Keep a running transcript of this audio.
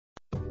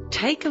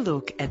Take a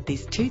look at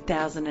this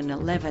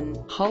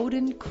 2011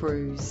 Holden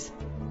Cruze.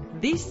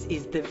 This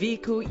is the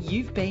vehicle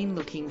you've been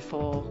looking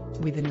for,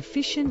 with an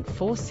efficient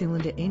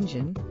 4-cylinder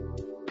engine.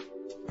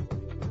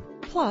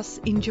 Plus,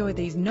 enjoy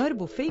these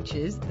notable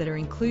features that are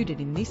included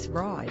in this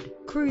ride: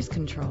 cruise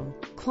control,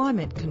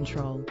 climate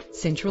control,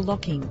 central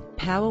locking,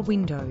 power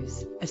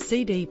windows, a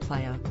CD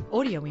player,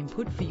 audio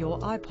input for your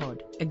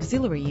iPod,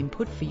 auxiliary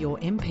input for your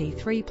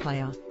MP3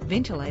 player,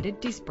 ventilated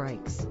disc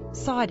brakes,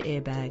 side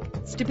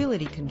airbag,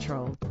 stability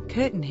control,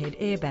 curtain head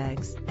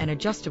airbags, and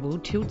adjustable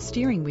tilt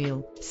steering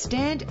wheel.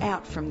 Stand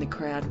out from the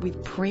crowd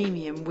with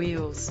premium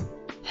wheels.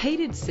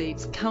 Heated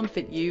seats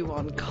comfort you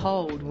on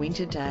cold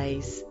winter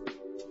days.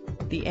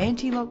 The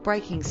anti-lock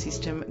braking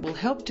system will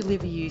help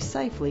deliver you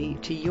safely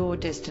to your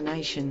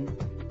destination.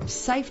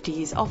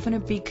 Safety is often a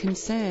big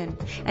concern,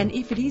 and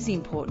if it is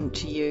important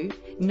to you,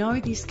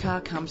 know this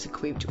car comes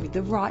equipped with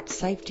the right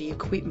safety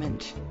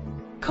equipment.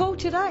 Call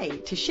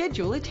today to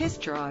schedule a test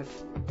drive.